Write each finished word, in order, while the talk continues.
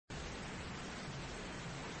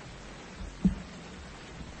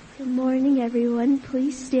Good morning, everyone.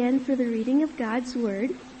 Please stand for the reading of God's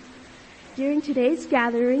Word. During today's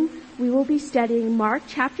gathering, we will be studying Mark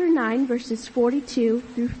chapter 9, verses 42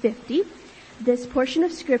 through 50. This portion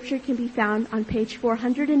of Scripture can be found on page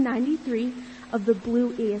 493 of the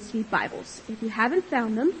blue ESV Bibles. If you haven't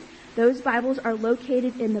found them, those Bibles are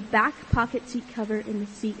located in the back pocket seat cover in the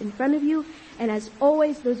seat in front of you. And as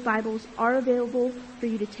always, those Bibles are available for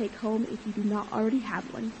you to take home if you do not already have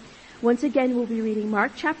one. Once again, we'll be reading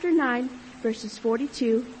Mark chapter 9, verses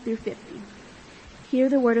 42 through 50. Hear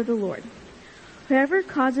the word of the Lord. Whoever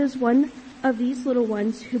causes one of these little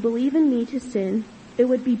ones who believe in me to sin, it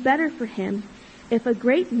would be better for him if a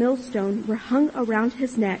great millstone were hung around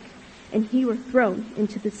his neck and he were thrown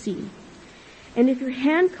into the sea. And if your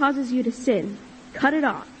hand causes you to sin, cut it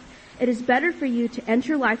off. It is better for you to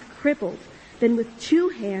enter life crippled than with two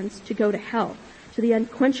hands to go to hell, to the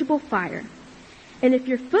unquenchable fire. And if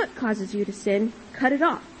your foot causes you to sin, cut it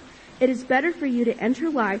off. It is better for you to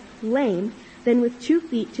enter life lame than with 2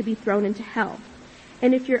 feet to be thrown into hell.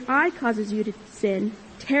 And if your eye causes you to sin,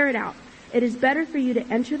 tear it out. It is better for you to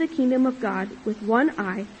enter the kingdom of God with 1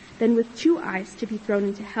 eye than with 2 eyes to be thrown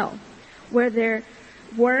into hell, where their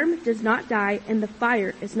worm does not die and the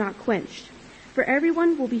fire is not quenched. For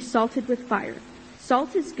everyone will be salted with fire.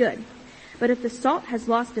 Salt is good, but if the salt has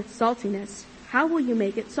lost its saltiness, how will you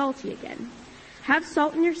make it salty again? Have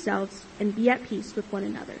salt in yourselves and be at peace with one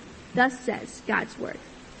another. Thus says God's word.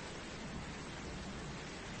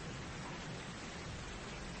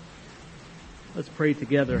 Let's pray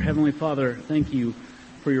together. Heavenly Father, thank you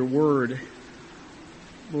for your word.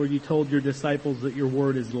 Lord, you told your disciples that your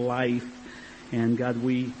word is life. And God,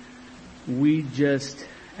 we just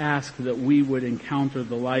ask that we would encounter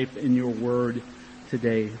the life in your word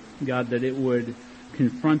today. God, that it would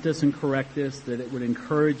confront us and correct us, that it would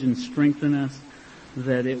encourage and strengthen us,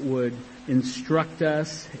 that it would instruct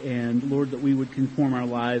us, and Lord, that we would conform our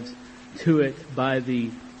lives to it by the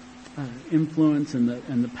influence and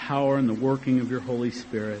the power and the working of your Holy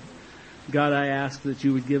Spirit. God, I ask that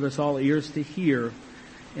you would give us all ears to hear,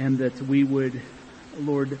 and that we would,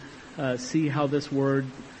 Lord, see how this word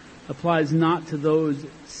applies not to those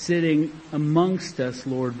sitting amongst us,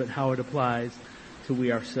 Lord, but how it applies to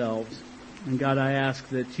we ourselves. And God, I ask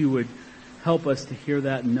that you would help us to hear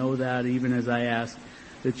that and know that, even as I ask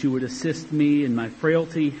that you would assist me in my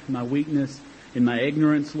frailty, my weakness, in my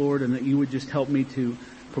ignorance, Lord, and that you would just help me to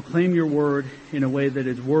proclaim your word in a way that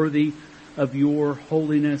is worthy of your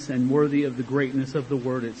holiness and worthy of the greatness of the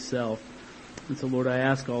word itself. And so, Lord, I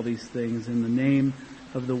ask all these things in the name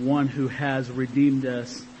of the one who has redeemed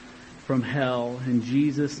us from hell. In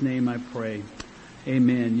Jesus' name I pray.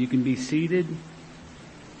 Amen. You can be seated.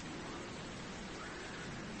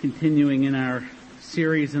 Continuing in our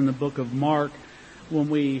series in the book of Mark, when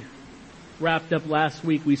we wrapped up last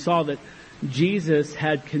week, we saw that Jesus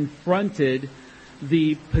had confronted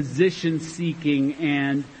the position-seeking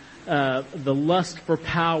and the lust for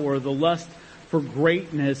power, the lust for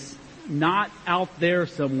greatness, not out there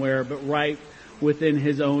somewhere, but right within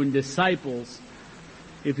his own disciples.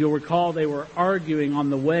 If you'll recall, they were arguing on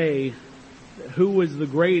the way who was the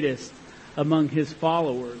greatest among his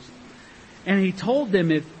followers. And he told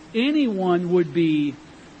them if anyone would be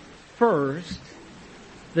first,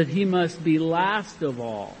 that he must be last of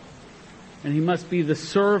all. And he must be the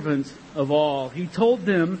servant of all. He told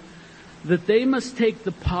them that they must take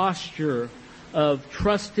the posture of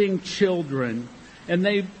trusting children. And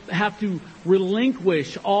they have to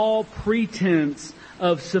relinquish all pretense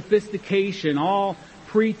of sophistication, all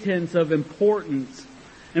pretense of importance.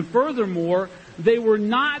 And furthermore, they were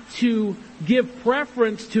not to give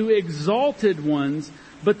preference to exalted ones,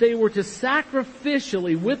 but they were to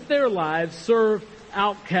sacrificially, with their lives, serve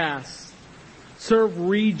outcasts, serve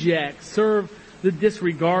rejects, serve the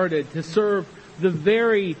disregarded, to serve the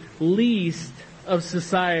very least of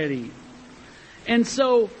society. And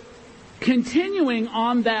so, continuing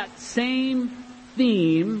on that same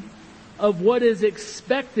theme of what is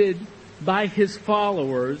expected by his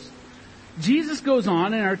followers, Jesus goes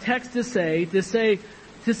on in our text to say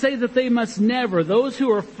that they must never, those who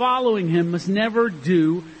are following him must never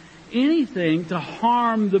do anything to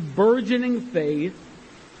harm the burgeoning faith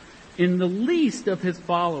in the least of his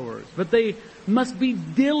followers. But they must be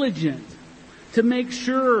diligent to make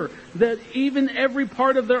sure that even every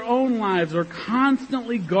part of their own lives are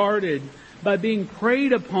constantly guarded by being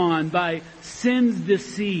preyed upon by sin's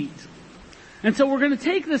deceit. And so we're going to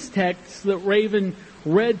take this text that Raven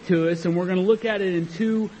read to us, and we're going to look at it in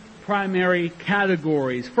 2 primary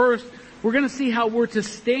categories. First, we're going to see how we're to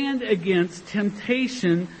stand against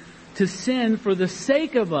temptation to sin for the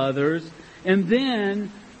sake of others, and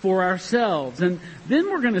then for ourselves. And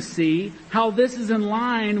then we're going to see how this is in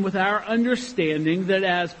line with our understanding that,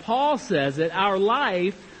 as Paul says it, our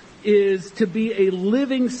life is to be a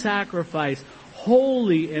living sacrifice,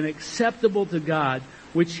 holy and acceptable to God,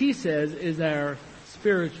 which he says is our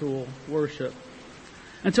spiritual worship.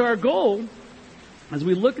 And so our goal, as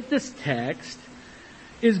we look at this text,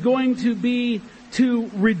 is going to be to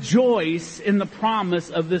rejoice in the promise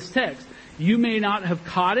of this text. You may not have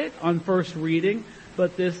caught it on first reading,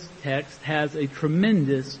 but this text has a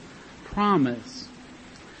tremendous promise.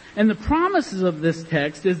 And the promises of this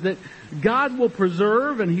text is that God will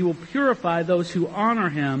preserve and he will purify those who honor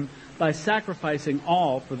him by sacrificing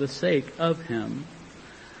all for the sake of him.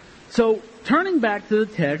 So, turning back to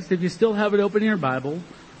the text, if you still have it open in your Bible,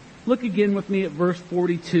 look again with me at verse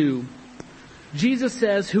 42. Jesus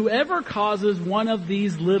says, "Whoever causes one of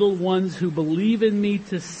these little ones who believe in me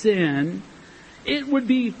to sin, it would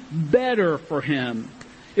be better for him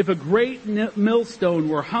if a great millstone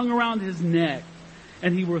were hung around his neck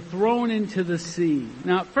and he were thrown into the sea."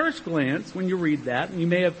 Now, at first glance, when you read that, and you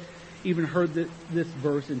may have even heard this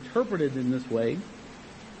verse interpreted in this way,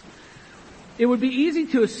 it would be easy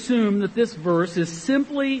to assume that this verse is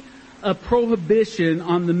simply a prohibition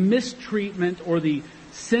on the mistreatment or the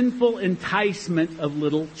sinful enticement of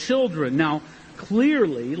little children. Now,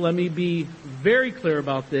 clearly, let me be very clear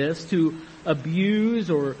about this, to abuse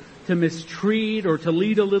or to mistreat or to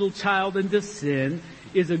lead a little child into sin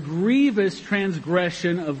is a grievous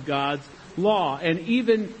transgression of God's law. And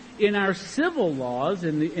even in our civil laws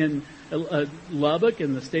in Lubbock,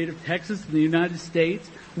 in the state of Texas, in the United States,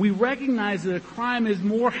 we recognize that a crime is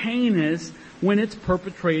more heinous when it's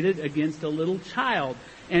perpetrated against a little child.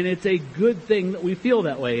 And it's a good thing that we feel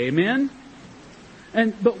that way. Amen?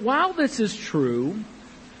 But while this is true,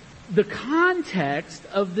 the context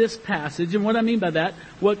of this passage, and what I mean by that,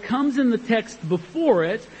 what comes in the text before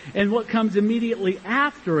it and what comes immediately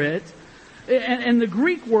after it, and the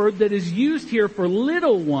Greek word that is used here for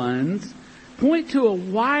little ones, point to a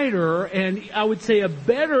wider and I would say a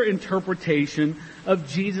better interpretation of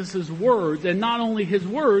Jesus' words. And not only his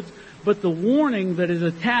words, but the warning that is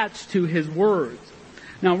attached to his words.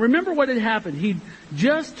 Now remember what had happened. He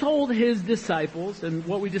just told his disciples, and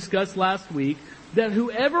what we discussed last week, that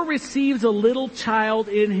whoever receives a little child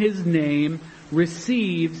in his name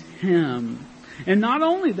receives him. And not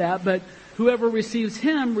only that, but whoever receives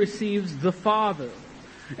him receives the Father.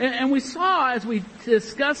 And we saw, as we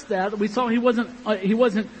discussed that, we saw he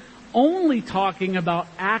wasn't only talking about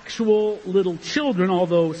actual little children,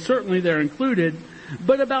 although certainly they're included,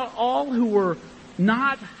 but about all who were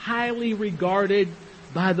not highly regarded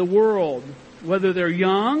by the world, whether they're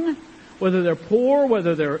young, whether they're poor,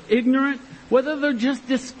 whether they're ignorant, whether they're just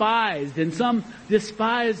despised in some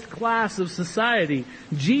despised class of society.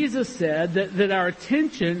 Jesus said that our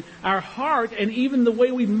attention, our heart, and even the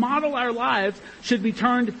way we model our lives should be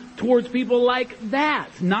turned towards people like that,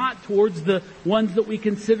 not towards the ones that we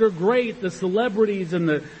consider great, the celebrities and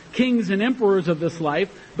the kings and emperors of this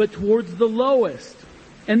life, but towards the lowest.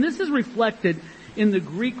 And this is reflected in the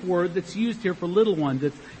Greek word that's used here for little ones.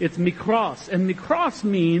 It's mikros. And mikros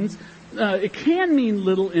means, it can mean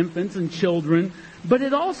little infants and children, but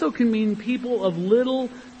it also can mean people of little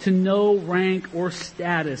to no rank or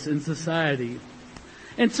status in society.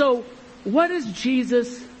 And so, what is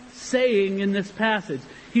Jesus saying in this passage?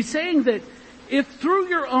 He's saying that if through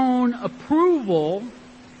your own approval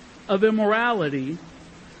of immorality,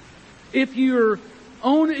 if through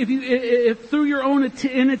your own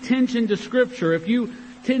inattention to Scripture, if you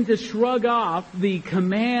tend to shrug off the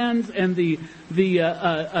commands and the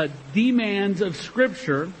demands of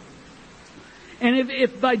Scripture, and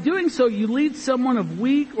if by doing so you lead someone of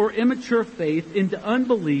weak or immature faith into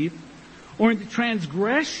unbelief or into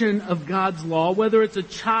transgression of God's law, whether it's a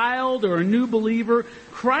child or a new believer,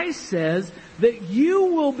 Christ says that you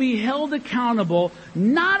will be held accountable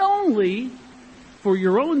not only for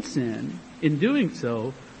your own sin in doing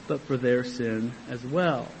so, but for their sin as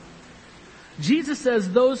well. Jesus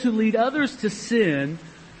says those who lead others to sin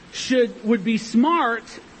would be smart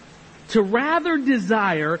to rather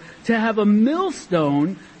desire to have a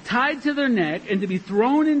millstone tied to their neck and to be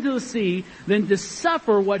thrown into the sea than to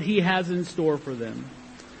suffer what he has in store for them.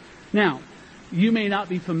 Now, you may not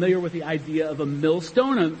be familiar with the idea of a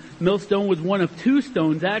millstone. A millstone was one of two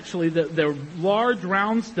stones, actually. They're large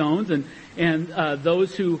round stones, and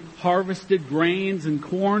those who harvested grains and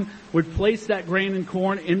corn would place that grain and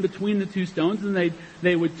corn in between the two stones, and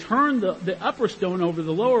they would turn the upper stone over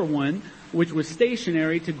the lower one, which was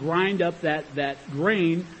stationary, to grind up that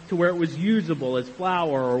grain to where it was usable as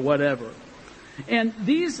flour or whatever. And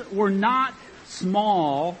these were not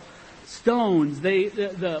small stones.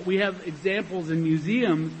 We have examples in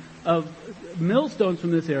museums of millstones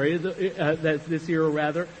from this area, this era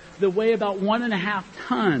rather, that weigh about 1.5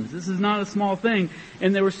 tons. This is not a small thing.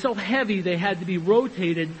 And they were so heavy they had to be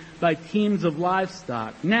rotated by teams of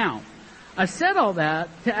livestock. Now, I said all that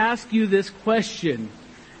to ask you this question.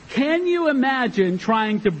 Can you imagine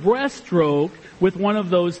trying to breaststroke with one of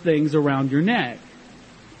those things around your neck?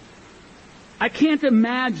 I can't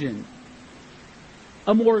imagine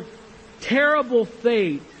a more terrible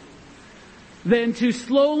fate than to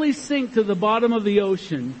slowly sink to the bottom of the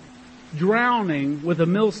ocean, drowning with a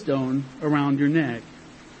millstone around your neck.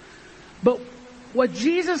 But what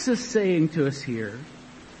Jesus is saying to us here,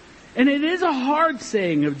 and it is a hard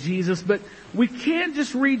saying of Jesus, but we can't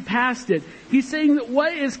just read past it. He's saying that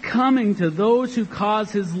what is coming to those who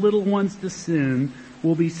cause his little ones to sin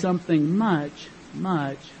will be something much,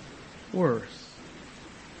 much worse.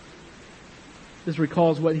 This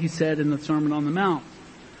recalls what he said in the Sermon on the Mount.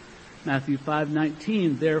 Matthew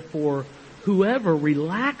 5:19, therefore, whoever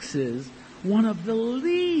relaxes one of the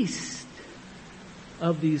least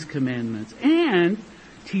of these commandments and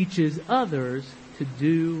teaches others to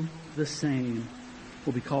do the same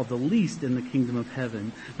will be called the least in the kingdom of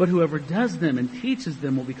heaven. But whoever does them and teaches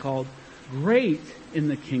them will be called great in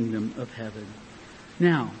the kingdom of heaven.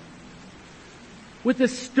 Now, with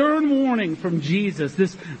this stern warning from Jesus,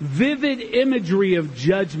 this vivid imagery of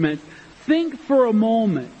judgment, think for a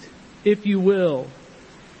moment, if you will,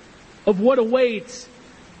 of what awaits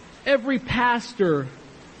every pastor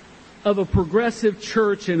of a progressive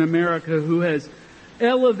church in America who has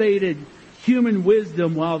elevated human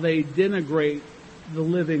wisdom while they denigrate the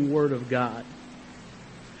living Word of God.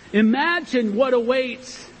 Imagine what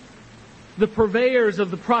awaits the purveyors of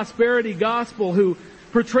the prosperity gospel who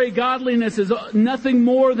portray godliness as nothing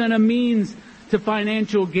more than a means to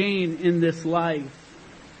financial gain in this life.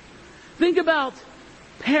 Think about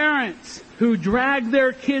parents who drag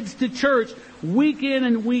their kids to church week in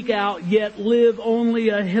and week out, yet live only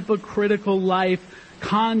a hypocritical life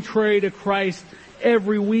contrary to Christ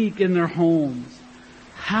every week in their homes.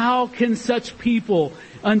 How can such people,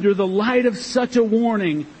 under the light of such a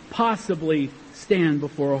warning, possibly stand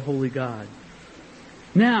before a holy God?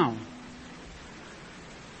 Now,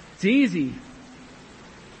 it's easy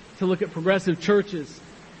to look at progressive churches,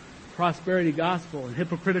 prosperity gospel, and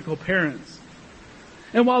hypocritical parents.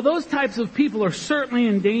 And while those types of people are certainly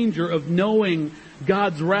in danger of knowing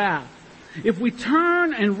God's wrath, if we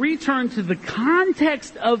turn and return to the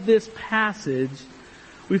context of this passage,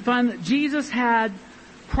 we find that Jesus had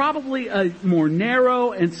probably a more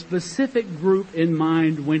narrow and specific group in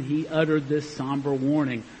mind when he uttered this somber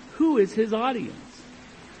warning. Who is his audience?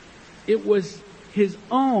 It was his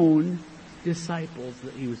own disciples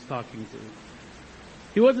that he was talking to.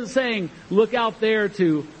 He wasn't saying, look out there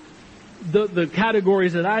to the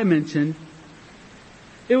categories that I mentioned.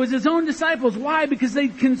 It was his own disciples. Why? Because they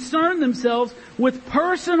concerned themselves with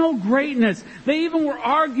personal greatness. They even were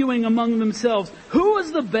arguing among themselves. Who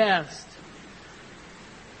was the best?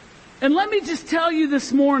 And let me just tell you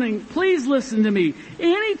this morning, please listen to me.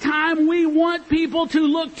 Anytime we want people to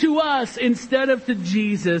look to us instead of to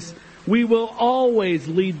Jesus, we will always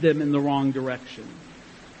lead them in the wrong direction.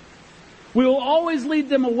 We will always lead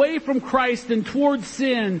them away from Christ and towards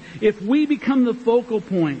sin if we become the focal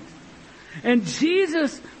point. And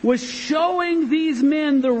Jesus was showing these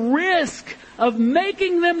men the risk of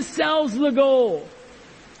making themselves the goal.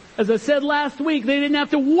 As I said last week, they didn't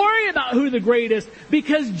have to worry about who the greatest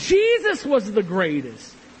because Jesus was the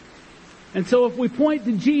greatest. And so if we point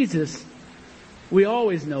to Jesus, we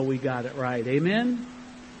always know we got it right. Amen?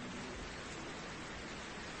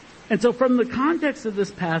 And so from the context of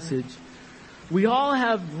this passage, we all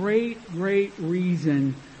have great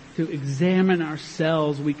reason to examine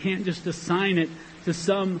ourselves. We can't just assign it to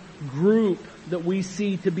some group that we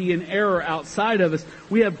see to be in error outside of us.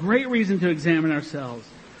 We have great reason to examine ourselves.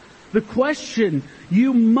 The question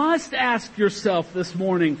you must ask yourself this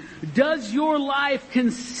morning, does your life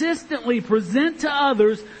consistently present to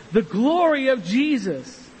others the glory of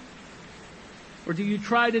Jesus? Or do you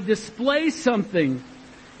try to display something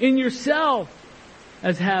in yourself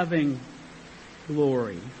as having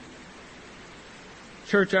glory?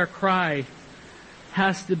 Church, our cry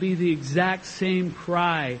has to be the exact same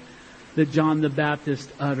cry that John the Baptist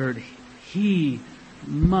uttered. He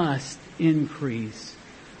must increase,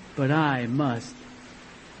 but I must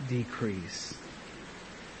decrease.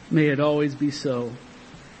 May it always be so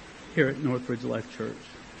here at Northridge Life Church.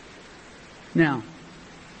 Now,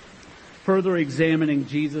 further examining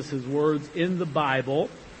Jesus' words in the Bible,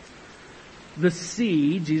 the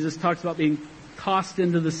sea, Jesus talks about being tossed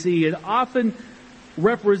into the sea. It often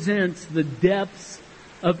represents the depths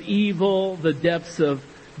of evil, the depths of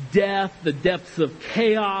death, the depths of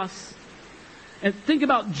chaos. And think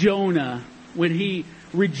about Jonah when he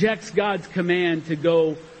rejects God's command to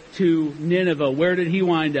go to Nineveh. Where did he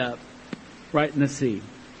wind up? Right in the sea.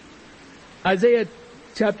 Isaiah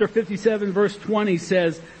chapter 57 verse 20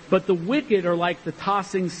 says, "But the wicked are like the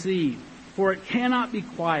tossing sea, for it cannot be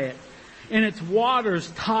quiet, and its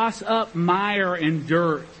waters toss up mire and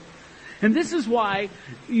dirt." And this is why,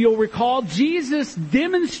 you'll recall, Jesus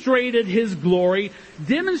demonstrated His glory,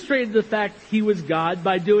 demonstrated the fact He was God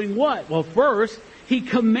by doing what? Well, first, He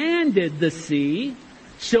commanded the sea,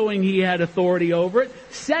 showing He had authority over it.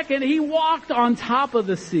 Second, He walked on top of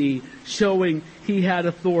the sea, showing He had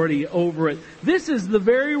authority over it. This is the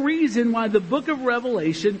very reason why the book of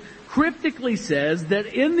Revelation cryptically says that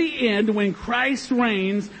in the end, when Christ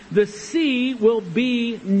reigns, the sea will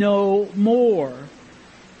be no more.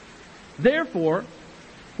 Therefore,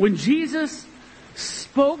 when Jesus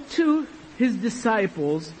spoke to His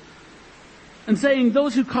disciples and saying,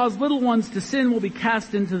 "Those who cause little ones to sin will be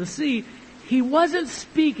cast into the sea," He wasn't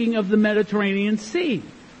speaking of the Mediterranean Sea,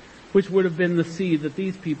 which would have been the sea that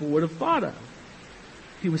these people would have thought of.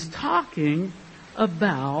 He was talking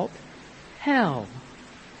about hell.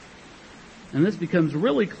 And this becomes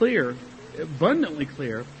really clear, abundantly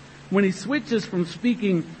clear, when He switches from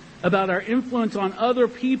speaking about our influence on other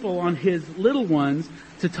people, on His little ones,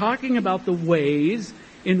 to talking about the ways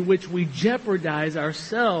in which we jeopardize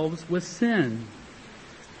ourselves with sin.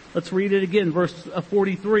 Let's read it again, verse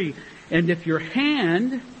 43. "And if your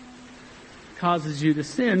hand causes you to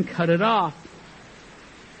sin, cut it off.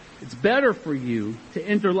 It's better for you to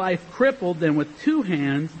enter life crippled than with two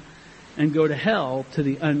hands and go to hell, to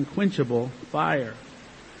the unquenchable fire.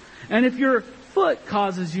 And if your foot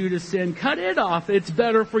causes you to sin, cut it off. It's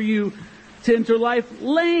better for you to enter life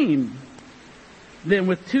lame than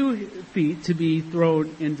with 2 feet to be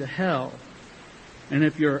thrown into hell. And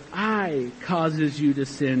if your eye causes you to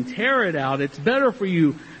sin, tear it out. It's better for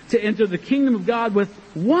you to enter the kingdom of God with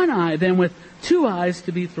 1 eye than with 2 eyes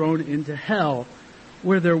to be thrown into hell,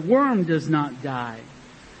 where their worm does not die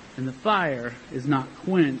and the fire is not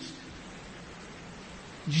quenched."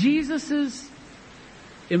 Jesus'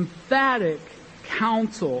 emphatic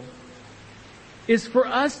counsel is for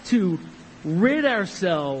us to rid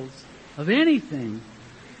ourselves of anything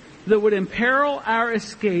that would imperil our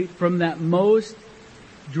escape from that most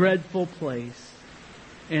dreadful place.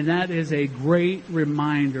 And that is a great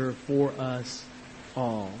reminder for us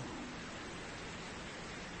all.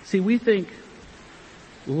 See, we think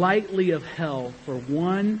lightly of hell for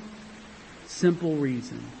one simple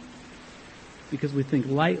reason. Because we think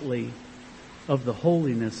lightly of the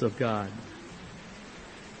holiness of God.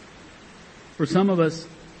 For some of us,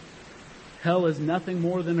 hell is nothing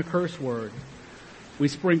more than a curse word. We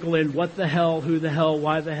sprinkle in what the hell, who the hell,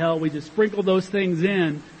 why the hell. We just sprinkle those things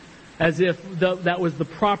in as if that was the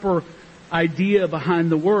proper idea behind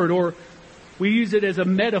the word. Or we use it as a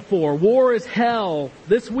metaphor. War is hell.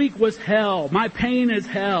 This week was hell. My pain is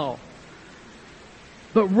hell.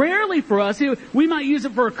 But rarely for us, we might use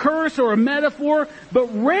it for a curse or a metaphor, but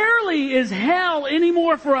rarely is hell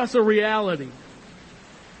anymore for us a reality.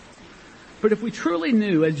 But if we truly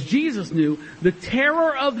knew, as Jesus knew, the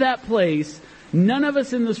terror of that place, none of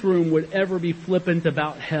us in this room would ever be flippant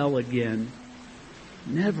about hell again.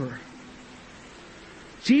 Never.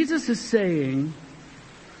 Jesus is saying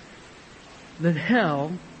that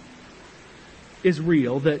hell is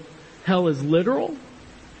real, that hell is literal,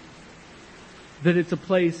 that it's a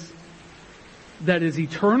place that is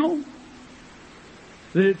eternal,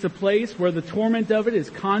 that it's a place where the torment of it is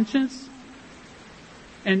conscious,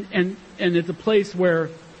 and it's a place where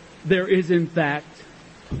there is in fact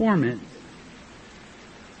torment.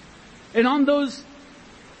 And on those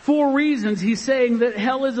 4 reasons, he's saying that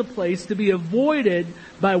hell is a place to be avoided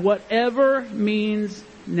by whatever means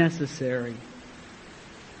necessary.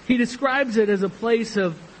 He describes it as a place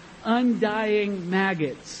of undying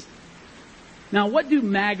maggots. Now, what do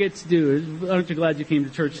maggots do? Aren't you glad you came to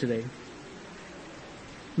church today?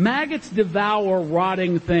 Maggots devour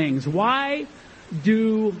rotting things. Why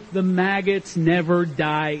do the maggots never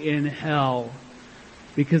die in hell?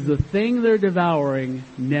 Because the thing they're devouring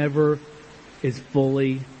never is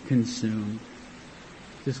fully consumed.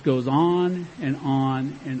 This goes on and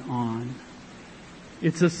on and on.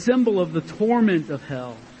 It's a symbol of the torment of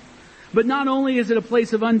hell. But not only is it a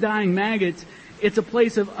place of undying maggots, it's a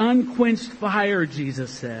place of unquenched fire, Jesus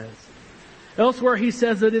says. Elsewhere he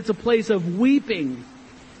says that it's a place of weeping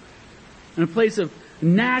and a place of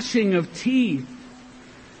gnashing of teeth,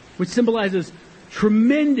 which symbolizes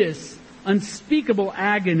tremendous, unspeakable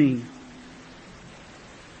agony.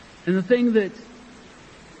 And the thing that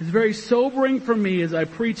is very sobering for me as I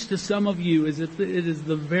preach to some of you is that it is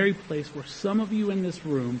the very place where some of you in this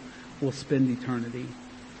room will spend eternity.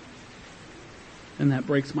 And that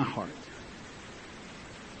breaks my heart.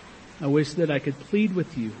 I wish that I could plead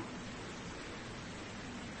with you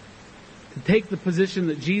to take the position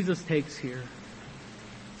that Jesus takes here.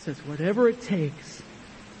 He says, whatever it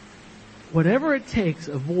takes,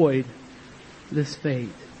 avoid this fate.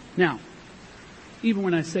 Now, even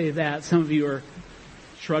when I say that, some of you are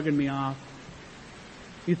shrugging me off.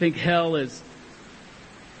 You think hell is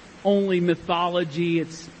only mythology.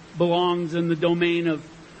 It belongs in the domain of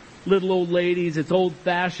little old ladies. It's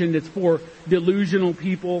old-fashioned. It's for delusional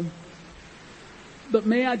people. But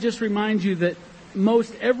may I just remind you that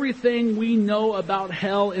most everything we know about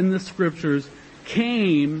hell in the Scriptures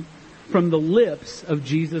came from the lips of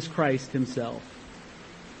Jesus Christ Himself.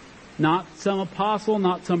 Not some apostle,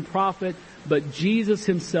 not some prophet, but Jesus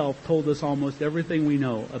Himself told us almost everything we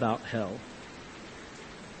know about hell.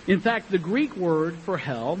 In fact, the Greek word for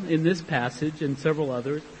hell in this passage and several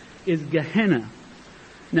others is Gehenna.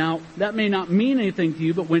 Now, that may not mean anything to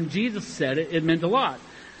you, but when Jesus said it, it meant a lot.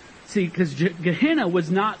 See, because Gehenna was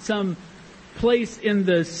not some place in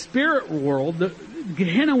the spirit world.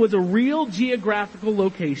 Gehenna was a real geographical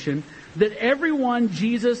location that everyone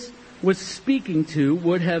Jesus was speaking to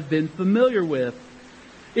would have been familiar with.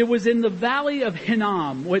 It was in the Valley of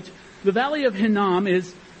Hinnom, which the Valley of Hinnom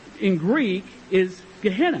is, in Greek, is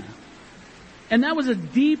Gehenna. And that was a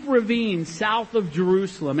deep ravine south of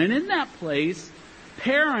Jerusalem. And in that place,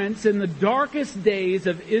 parents in the darkest days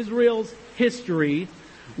of Israel's history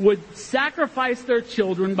would sacrifice their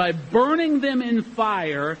children by burning them in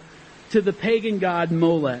fire to the pagan god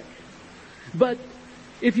Molech. But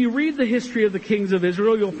if you read the history of the kings of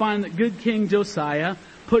Israel, you'll find that good King Josiah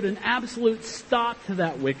put an absolute stop to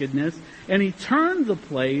that wickedness, and he turned the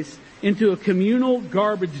place into a communal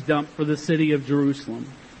garbage dump for the city of Jerusalem.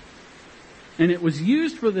 And it was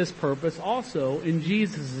used for this purpose also in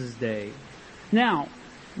Jesus' day. Now,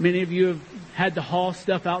 many of you have had to haul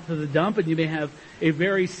stuff out to the dump, and you may have a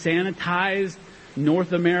very sanitized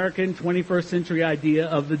North American 21st century idea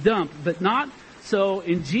of the dump. But not so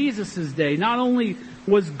in Jesus' day. Not only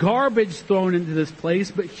was garbage thrown into this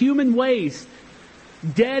place, but human waste,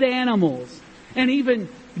 dead animals, and even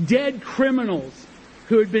dead criminals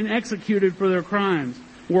who had been executed for their crimes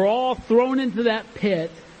were all thrown into that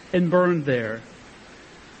pit and burned there.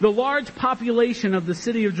 The large population of the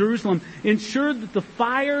city of Jerusalem ensured that the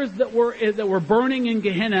fires that were burning in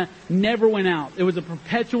Gehenna never went out. It was a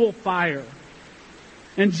perpetual fire.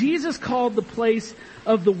 And Jesus called the place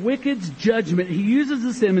of the wicked's judgment, he uses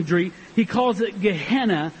this imagery, he calls it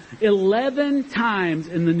Gehenna 11 times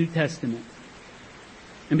in the New Testament.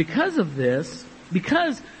 And because of this,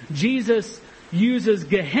 because Jesus uses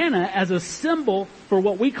Gehenna as a symbol for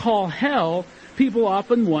what we call hell, people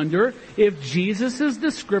often wonder if Jesus'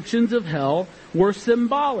 descriptions of hell were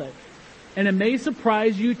symbolic. And it may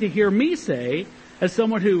surprise you to hear me say, as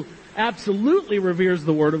someone who absolutely reveres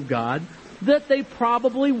the Word of God, that they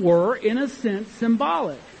probably were, in a sense,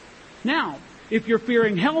 symbolic. Now, if you're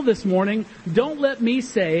fearing hell this morning, don't let me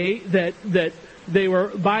say that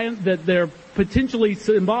they're potentially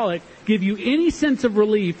symbolic give you any sense of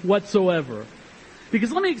relief whatsoever.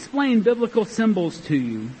 Because let me explain biblical symbols to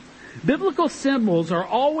you. Biblical symbols are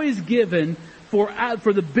always given for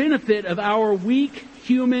the benefit of our weak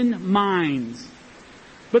human minds.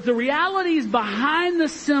 But the realities behind the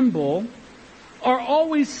symbol are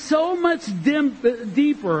always so much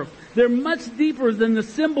deeper. They're much deeper than the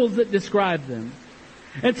symbols that describe them.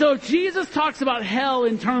 And so if Jesus talks about hell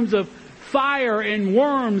in terms of fire and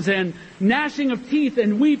worms and gnashing of teeth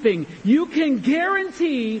and weeping, you can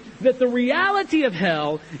guarantee that the reality of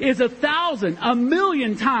hell is 1,000,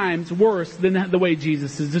 1,000,000 times worse than the way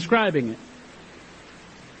Jesus is describing it.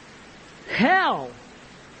 Hell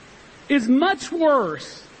is much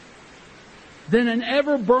worse than an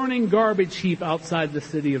ever-burning garbage heap outside the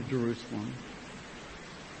city of Jerusalem.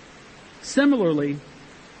 Similarly,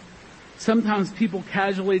 sometimes people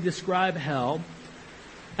casually describe hell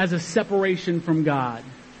as a separation from God.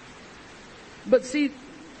 But see,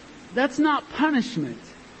 that's not punishment.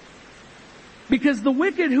 Because the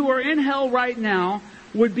wicked who are in hell right now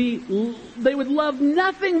they would love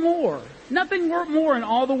nothing more in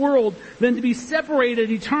all the world than to be separated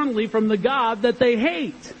eternally from the God that they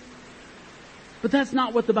hate. But that's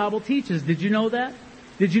not what the Bible teaches. Did you know that?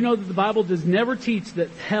 Did you know that the Bible does never teach that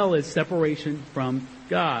hell is separation from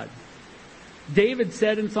God? David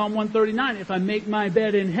said in Psalm 139, if I make my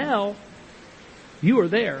bed in hell, you are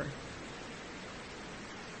there.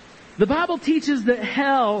 The Bible teaches that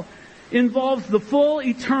hell involves the full,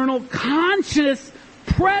 eternal, conscious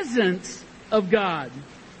presence of God.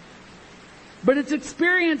 But it's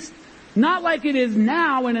experienced not like it is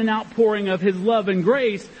now in an outpouring of His love and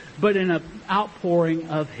grace, but in an outpouring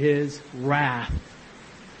of His wrath.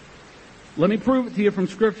 Let me prove it to you from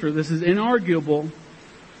Scripture. This is inarguable.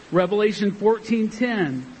 Revelation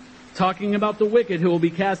 14:10, talking about the wicked who will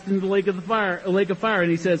be cast into the lake of fire.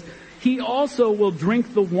 And he says, He also will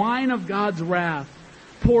drink the wine of God's wrath,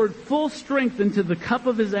 poured full strength into the cup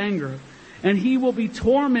of His anger, and he will be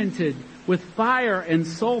tormented with fire and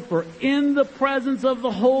sulfur in the presence of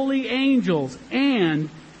the holy angels and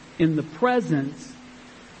in the presence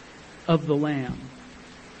of the Lamb.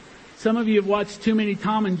 Some of you have watched too many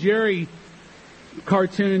Tom and Jerry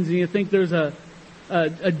cartoons and you think there's a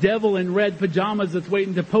devil in red pajamas that's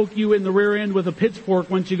waiting to poke you in the rear end with a pitchfork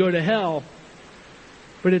once you go to hell.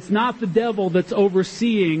 But it's not the devil that's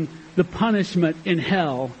overseeing the punishment in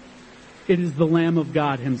hell. It is the Lamb of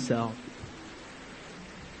God Himself.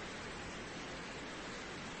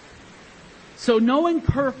 So knowing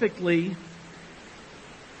perfectly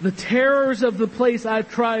the terrors of the place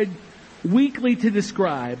I've tried weakly to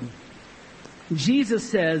describe, Jesus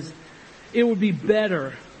says it would be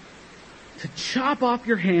better to chop off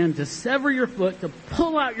your hand, to sever your foot, to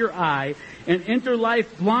pull out your eye, and enter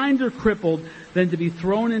life blind or crippled than to be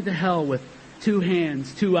thrown into hell with 2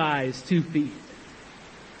 hands, 2 eyes, 2 feet.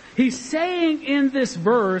 He's saying in this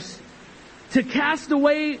verse to cast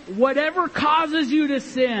away whatever causes you to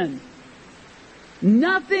sin.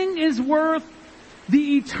 Nothing is worth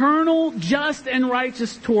the eternal, just, and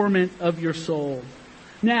righteous torment of your soul.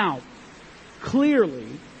 Now, clearly,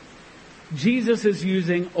 Jesus is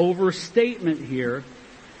using overstatement here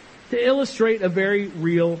to illustrate a very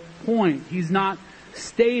real point. He's not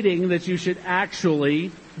stating that you should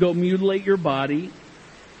actually go mutilate your body.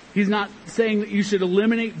 He's not saying that you should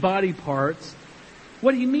eliminate body parts.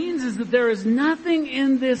 What he means is that there is nothing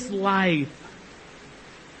in this life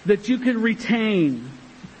that you can retain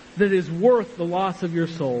that is worth the loss of your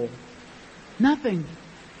soul. Nothing.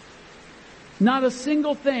 Not a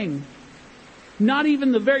single thing. Not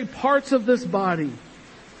even the very parts of this body.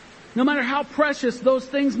 No matter how precious those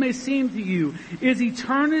things may seem to you, is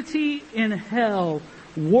eternity in hell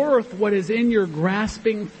worth what is in your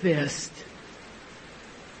grasping fist?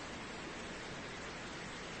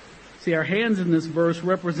 See, our hands in this verse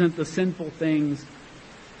represent the sinful things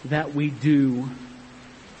that we do.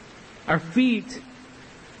 Our feet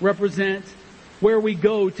represent where we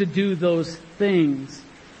go to do those things.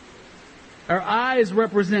 Our eyes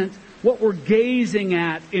represent what we're gazing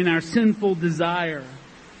at in our sinful desire.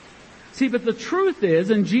 See, but the truth is,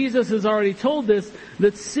 and Jesus has already told this,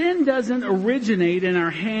 that sin doesn't originate in our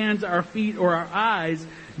hands, our feet, or our eyes.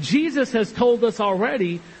 Jesus has told us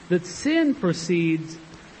already that sin proceeds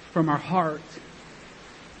from our heart.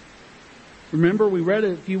 Remember, we read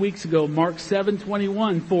it a few weeks ago, Mark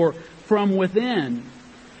 7:21, for from within,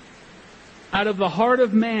 out of the heart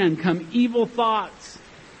of man come evil thoughts,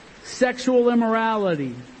 sexual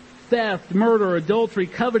immorality, theft, murder, adultery,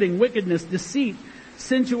 coveting, wickedness, deceit,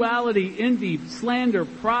 sensuality, envy, slander,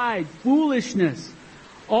 pride, foolishness.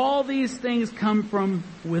 All these things come from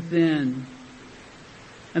within,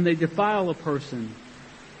 and they defile a person.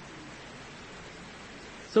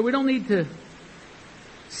 So we don't need to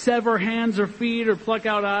sever hands or feet or pluck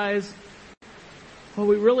out eyes. What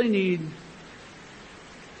we really need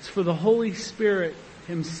is for the Holy Spirit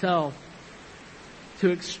Himself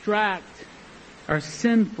to extract our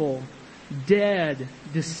sinful, dead,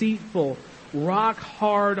 deceitful,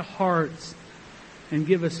 rock-hard hearts and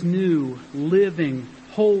give us new, living,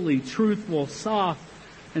 holy, truthful, soft,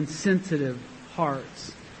 and sensitive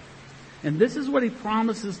hearts. And this is what He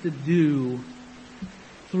promises to do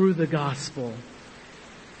through the gospel.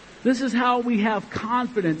 This is how we have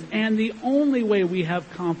confidence, and the only way we have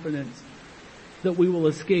confidence that we will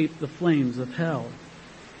escape the flames of hell.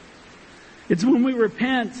 It's when we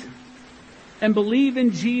repent and believe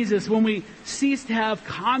in Jesus, when we cease to have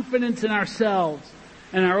confidence in ourselves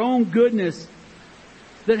and our own goodness,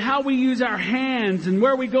 that how we use our hands and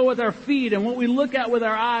where we go with our feet and what we look at with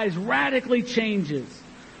our eyes radically changes.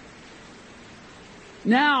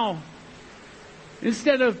 Now,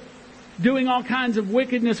 instead of doing all kinds of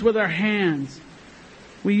wickedness with our hands,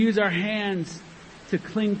 we use our hands to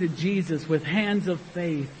cling to Jesus with hands of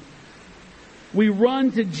faith. We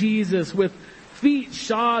run to Jesus with feet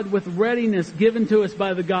shod with readiness given to us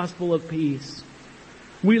by the gospel of peace.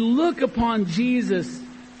 We look upon Jesus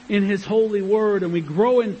in His holy word and we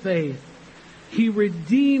grow in faith. He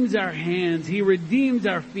redeems our hands. He redeems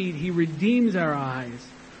our feet. He redeems our eyes.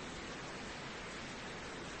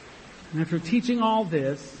 And after teaching all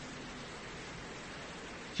this,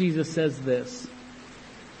 Jesus says this: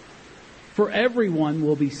 "For everyone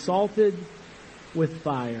will be salted with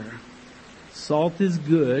fire. Salt is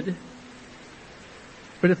good,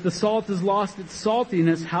 but if the salt has lost its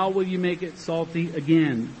saltiness, how will you make it salty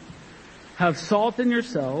again? Have salt in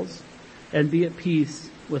yourselves and be at peace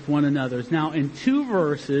with one another." Now, in 2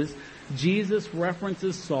 verses, Jesus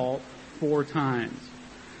references salt 4 times.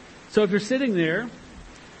 So if you're sitting there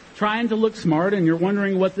trying to look smart and you're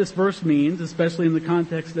wondering what this verse means, especially in the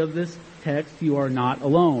context of this text, you are not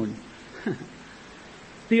alone.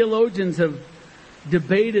 Theologians have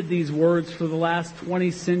debated these words for the last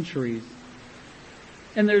 20 centuries.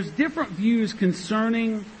 And there's different views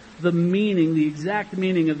concerning the meaning, the exact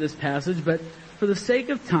meaning of this passage, but for the sake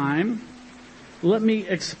of time, let me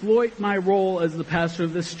exploit my role as the pastor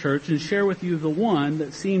of this church and share with you the one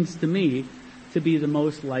that seems to me to be the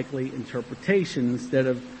most likely interpretation instead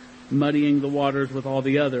of muddying the waters with all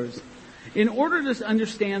the others. In order to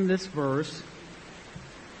understand this verse,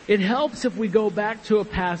 it helps if we go back to a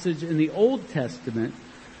passage in the Old Testament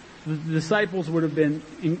the disciples would have been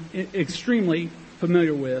extremely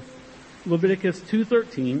familiar with. Leviticus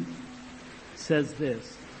 2:13 says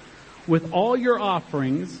this: "With all your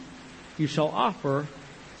offerings you shall offer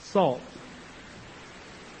salt."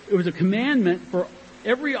 It was a commandment for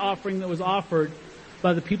every offering that was offered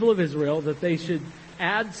by the people of Israel that they should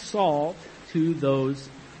add salt to those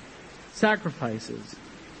sacrifices.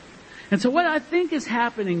 And so what I think is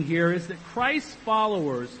happening here is that Christ's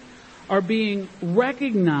followers are being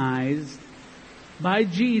recognized by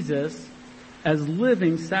Jesus as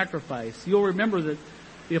living sacrifice. You'll remember that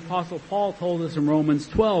the Apostle Paul told us in Romans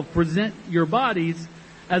 12, "Present your bodies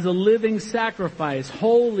as a living sacrifice,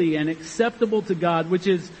 holy and acceptable to God, which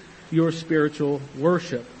is your spiritual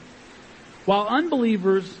worship." While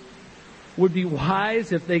unbelievers would be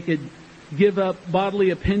wise if they could give up bodily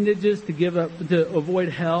appendages to avoid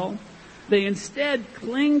hell, they instead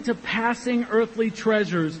cling to passing earthly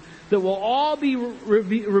treasures that will all be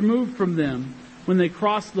removed from them when they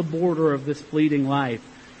cross the border of this fleeting life.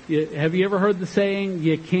 Have you ever heard the saying,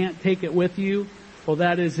 "You can't take it with you"? Well,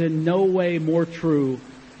 that is in no way more true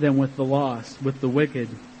than with the lost, with the wicked.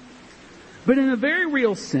 But in a very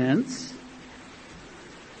real sense,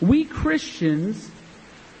 we Christians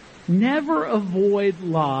never avoid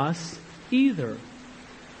loss either.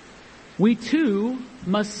 We too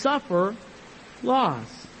must suffer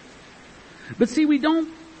loss. But see, we don't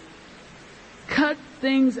cut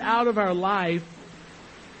things out of our life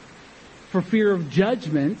for fear of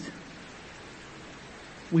judgment.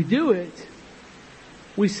 We do it.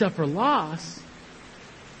 We suffer loss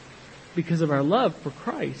because of our love for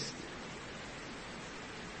Christ.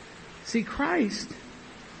 See, Christ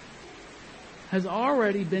has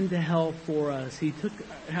already been to hell for us. He took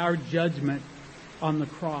our judgment on the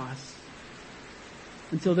cross.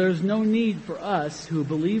 And so there's no need for us who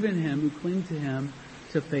believe in Him, who cling to Him,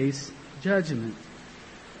 to face judgment.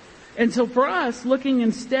 And so for us, looking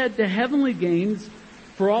instead to heavenly gains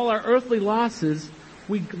for all our earthly losses,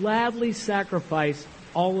 we gladly sacrifice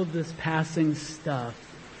all of this passing stuff.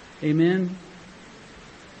 Amen?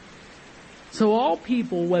 So all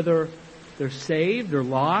people, whether they're saved or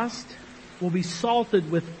lost, will be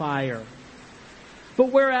salted with fire.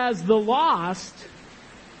 But whereas the lost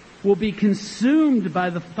will be consumed by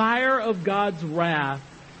the fire of God's wrath,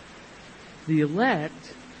 the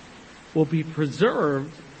elect will be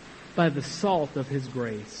preserved by the salt of His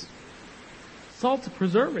grace. Salt's a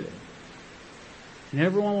preservative. And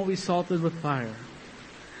everyone will be salted with fire.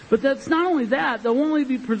 But that's not only that, they'll only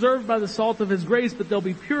be preserved by the salt of His grace, but they'll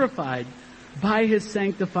be purified by His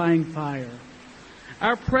sanctifying fire.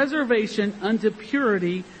 Our preservation unto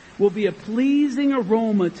purity will be a pleasing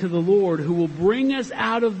aroma to the Lord, who will bring us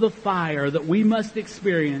out of the fire that we must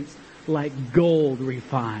experience like gold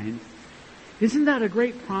refined. Isn't that a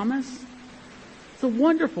great promise? It's a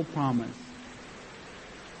wonderful promise.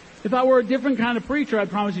 If I were a different kind of preacher,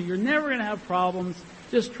 I'd promise you're never going to have problems.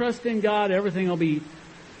 Just trust in God. Everything will be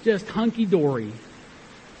just hunky-dory.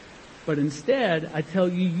 But instead, I tell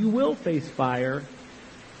you, you will face fire.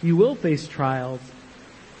 You will face trials.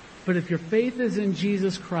 But if your faith is in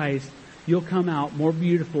Jesus Christ, you'll come out more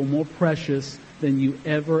beautiful, more precious than you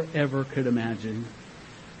ever could imagine.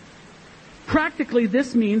 Practically,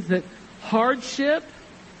 this means that hardship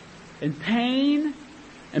and pain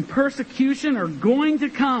and persecution are going to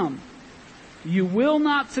come. You will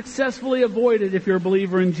not successfully avoid it if you're a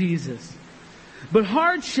believer in Jesus. But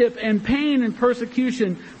hardship and pain and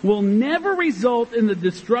persecution will never result in the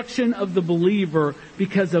destruction of the believer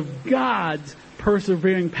because of God's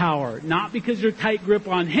persevering power. Not because of your tight grip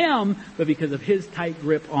on Him, but because of His tight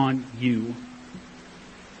grip on you.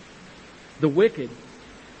 The wicked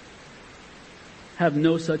have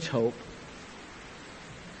no such hope.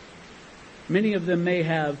 Many of them may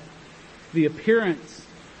have the appearance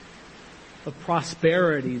of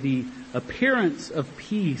prosperity, the appearance of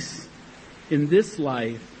peace in this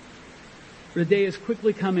life. But a day is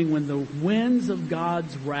quickly coming when the winds of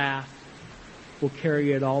God's wrath will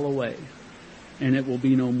carry it all away, and it will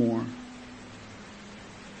be no more.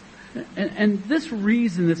 And this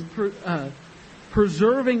reason, this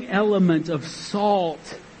preserving element of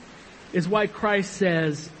salt, is why Christ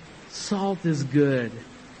says, salt is good.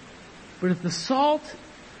 But if the salt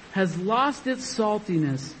has lost its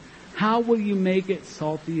saltiness, how will you make it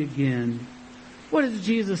salty again? What is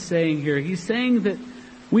Jesus saying here? He's saying that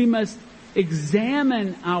we must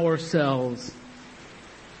examine ourselves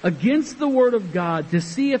against the Word of God to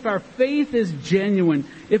see if our faith is genuine,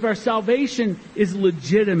 if our salvation is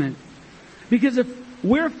legitimate. Because if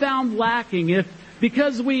we're found lacking, if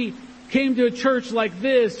because we came to a church like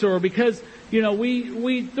this, or because,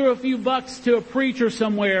 we threw a few bucks to a preacher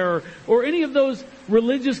somewhere, or any of those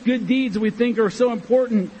religious good deeds we think are so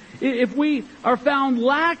important, if we are found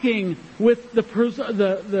lacking with the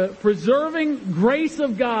preserving grace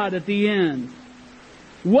of God at the end,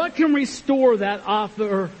 what can restore that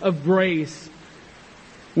offer of grace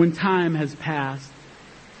when time has passed?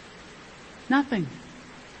 Nothing.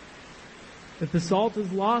 If the salt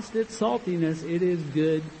has lost its saltiness, it is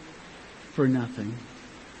good for nothing.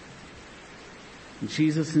 And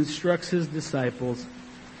Jesus instructs His disciples,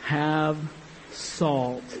 have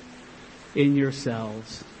salt in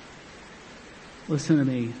yourselves. Listen to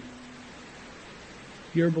me.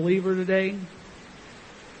 If you're a believer today,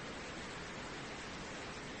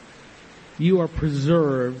 you are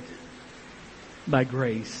preserved by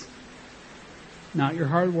grace. Not your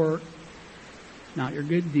hard work, not your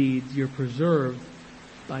good deeds. You're preserved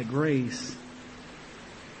by grace.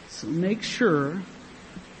 So make sure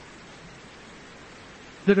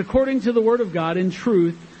that according to the Word of God in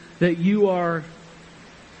truth, that you are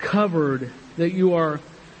covered, that you are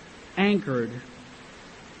anchored,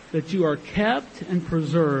 that you are kept and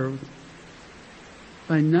preserved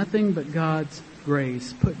by nothing but God's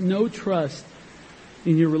grace. Put no trust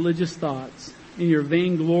in your religious thoughts, in your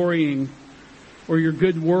vainglorying, or your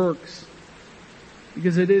good works,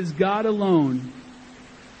 because it is God alone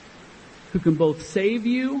who can both save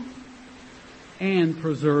you and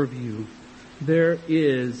preserve you. There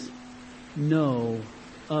is no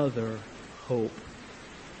other hope.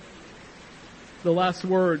 The last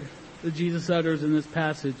word that Jesus utters in this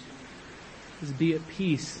passage is be at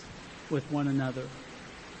peace with one another.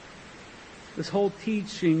 This whole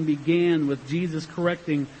teaching began with Jesus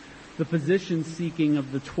correcting the position seeking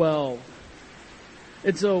of the 12.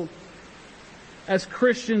 And so, as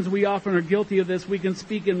Christians, we often are guilty of this. We can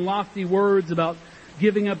speak in lofty words about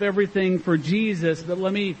giving up everything for Jesus, but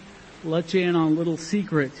let me let you in on a little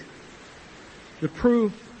secret. The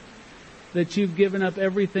proof that you've given up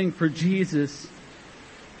everything for Jesus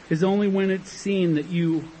is only when it's seen that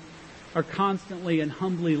you are constantly and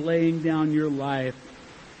humbly laying down your life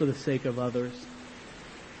for the sake of others.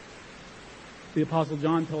 The Apostle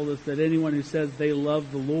John told us that anyone who says they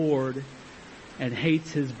love the Lord and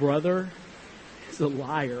hates his brother is a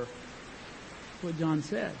liar. That's what John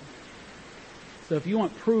said. So if you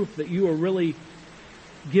want proof that you are really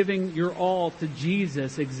giving your all to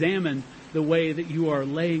Jesus, examine the way that you are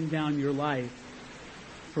laying down your life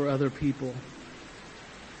for other people.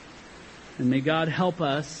 And may God help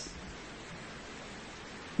us.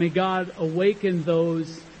 May God awaken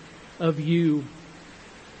those of you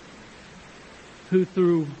who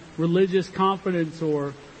through religious confidence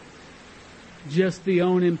or just the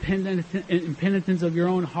own impenitence of your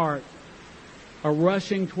own heart are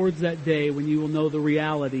rushing towards that day when you will know the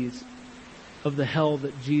realities of the hell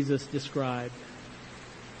that Jesus described.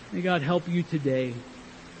 May God help you today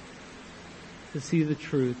to see the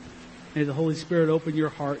truth. May the Holy Spirit open your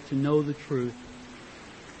heart to know the truth.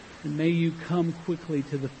 And may you come quickly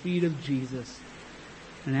to the feet of Jesus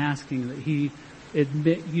and asking that He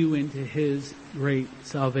admit you into His great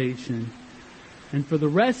salvation. And for the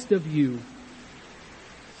rest of you,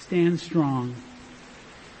 stand strong.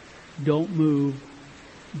 Don't move.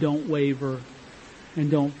 Don't waver.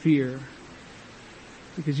 And don't fear.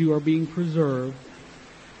 Because you are being preserved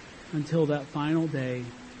until that final day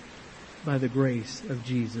by the grace of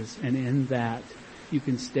Jesus. And in that, you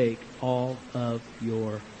can stake all of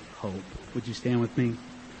your hope. Would you stand with me?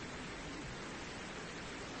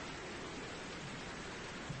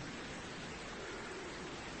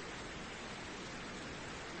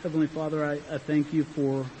 Heavenly Father, I thank you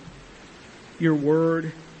for your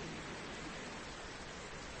word.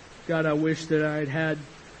 God, I wish that I had had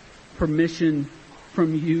permission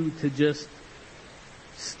from you to just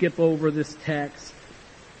skip over this text.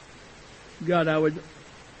 God, I would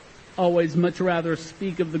always much rather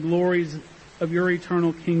speak of the glories of your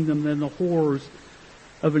eternal kingdom than the horrors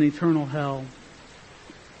of an eternal hell.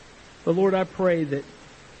 But Lord, I pray that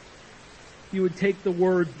you would take the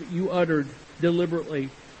words that you uttered deliberately,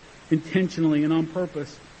 intentionally, and on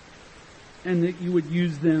purpose, and that you would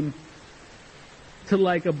use them to,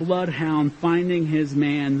 like a bloodhound finding his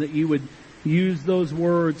man, that you would use those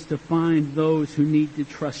words to find those who need to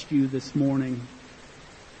trust you this morning.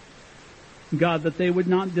 God, that they would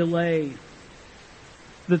not delay,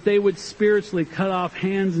 that they would spiritually cut off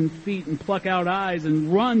hands and feet and pluck out eyes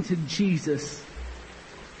and run to Jesus.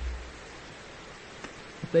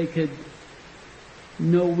 That they could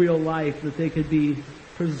know real life, that they could be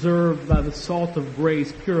preserved by the salt of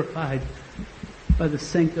grace, purified by the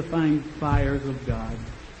sanctifying fires of God.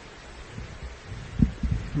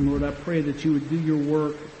 And Lord, I pray that you would do your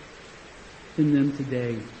work in them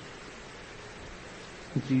today.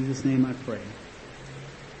 In Jesus' name I pray.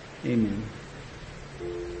 Amen.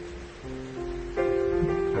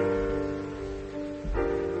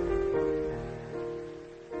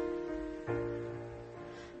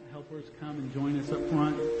 Helpers, come and join us up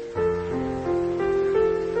front.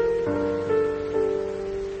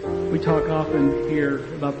 We talk often here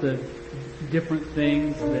about the different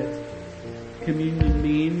things that communion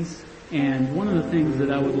means, and one of the things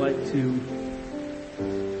that I would like to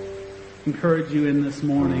encourage you in this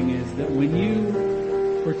morning is that when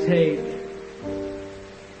you partake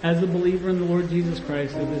as a believer in the Lord Jesus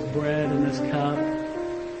Christ of this bread and this cup,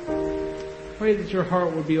 pray that your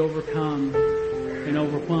heart would be overcome and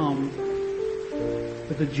overwhelmed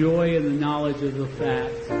with the joy and the knowledge of the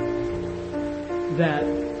fact that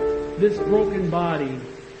this broken body,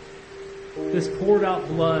 this poured out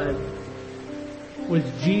blood, was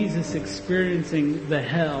Jesus experiencing the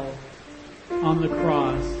hell on the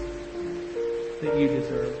cross that you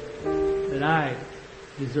deserve, that I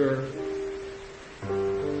deserve.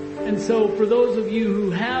 And so for those of you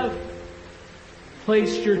who have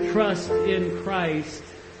placed your trust in Christ,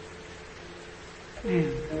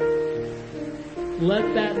 man,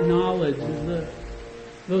 let that knowledge,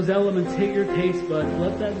 those elements hit your taste buds,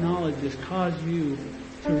 let that knowledge just cause you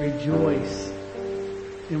to rejoice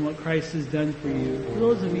in what Christ has done for you. For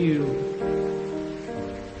those of you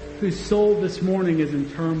whose soul this morning is in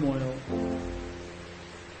turmoil,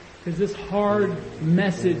 because this hard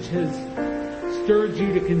message has stirred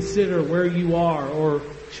you to consider where you are, or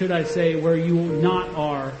should I say where you not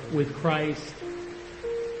are with Christ,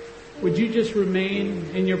 would you just remain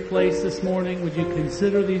in your place this morning? Would you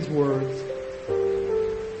consider these words?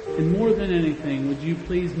 And more than anything, would you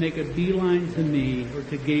please make a beeline to me or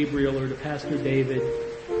to Gabriel or to Pastor David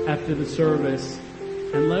after the service,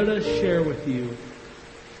 and let us share with you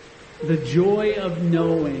the joy of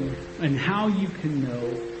knowing and how you can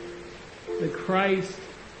know that Christ,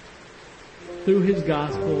 through His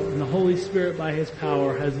gospel and the Holy Spirit by His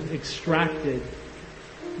power, has extracted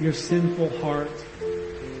your sinful heart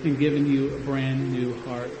and given you a brand new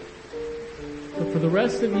heart. So for the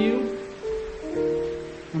rest of you,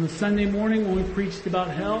 on a Sunday morning when we preached about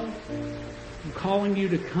hell, I'm calling you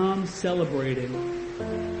to come celebrating,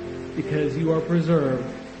 because you are preserved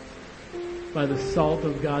by the salt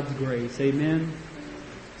of God's grace. Amen.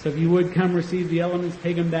 So if you would come receive the elements,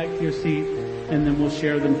 take them back to your seat, and then we'll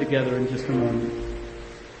share them together in just a moment.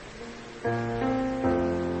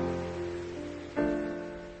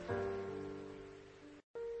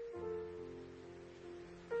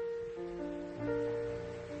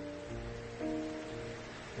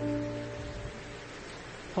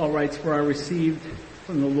 Paul writes, "For I received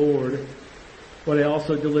from the Lord what I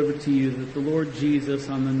also delivered to you, that the Lord Jesus,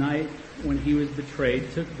 on the night when he was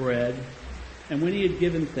betrayed, took bread, and when he had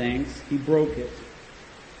given thanks, he broke it.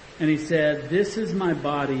 And he said, 'This is my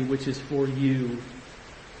body, which is for you.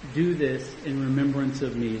 Do this in remembrance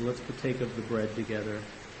of me.'" Let's partake of the bread together.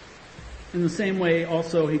 In the same way,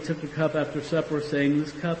 also, he took the cup after supper, saying,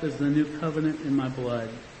 "This cup is the new covenant in my blood.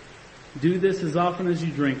 Do this as often as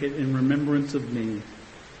you drink it in remembrance of me.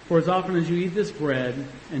 For as often as you eat this bread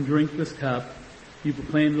and drink this cup, you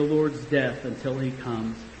proclaim the Lord's death until he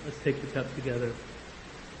comes." Let's take the cup together.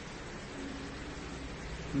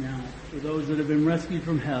 Now, for those that have been rescued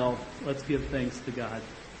from hell, let's give thanks to God.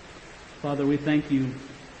 Father, we thank you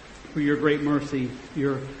for your great mercy,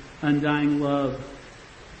 your undying love,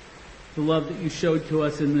 the love that you showed to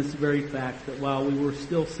us in this very fact that while we were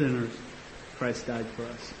still sinners, Christ died for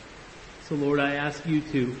us. So Lord, I ask you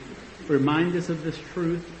to remind us of this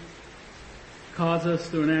truth. Cause us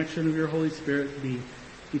through an action of your Holy Spirit to be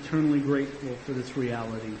eternally grateful for this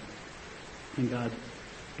reality. And God,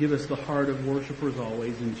 Give us the heart of worshipers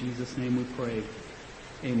always. In Jesus' name we pray.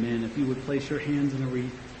 Amen. If you would place your hands in a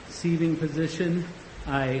receiving position,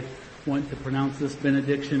 I want to pronounce this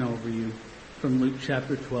benediction over you from Luke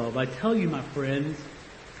chapter 12. I tell you, my friends,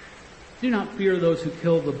 do not fear those who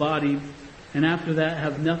kill the body, and after that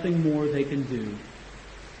have nothing more they can do.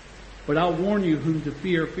 But I'll warn you whom to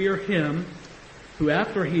fear. Fear him who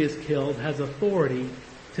after he is killed has authority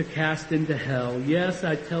to cast into hell. Yes,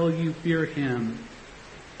 I tell you, fear him.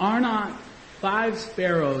 Are not 5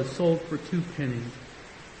 sparrows sold for 2 pennies?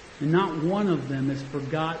 And not one of them is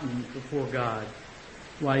forgotten before God.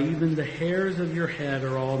 Why, even the hairs of your head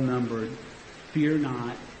are all numbered. Fear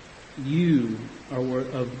not. You are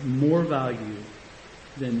of more value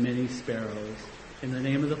than many sparrows. In the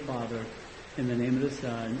name of the Father, in the name of the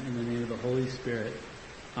Son, in the name of the Holy Spirit.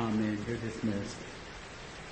 Amen. You're dismissed.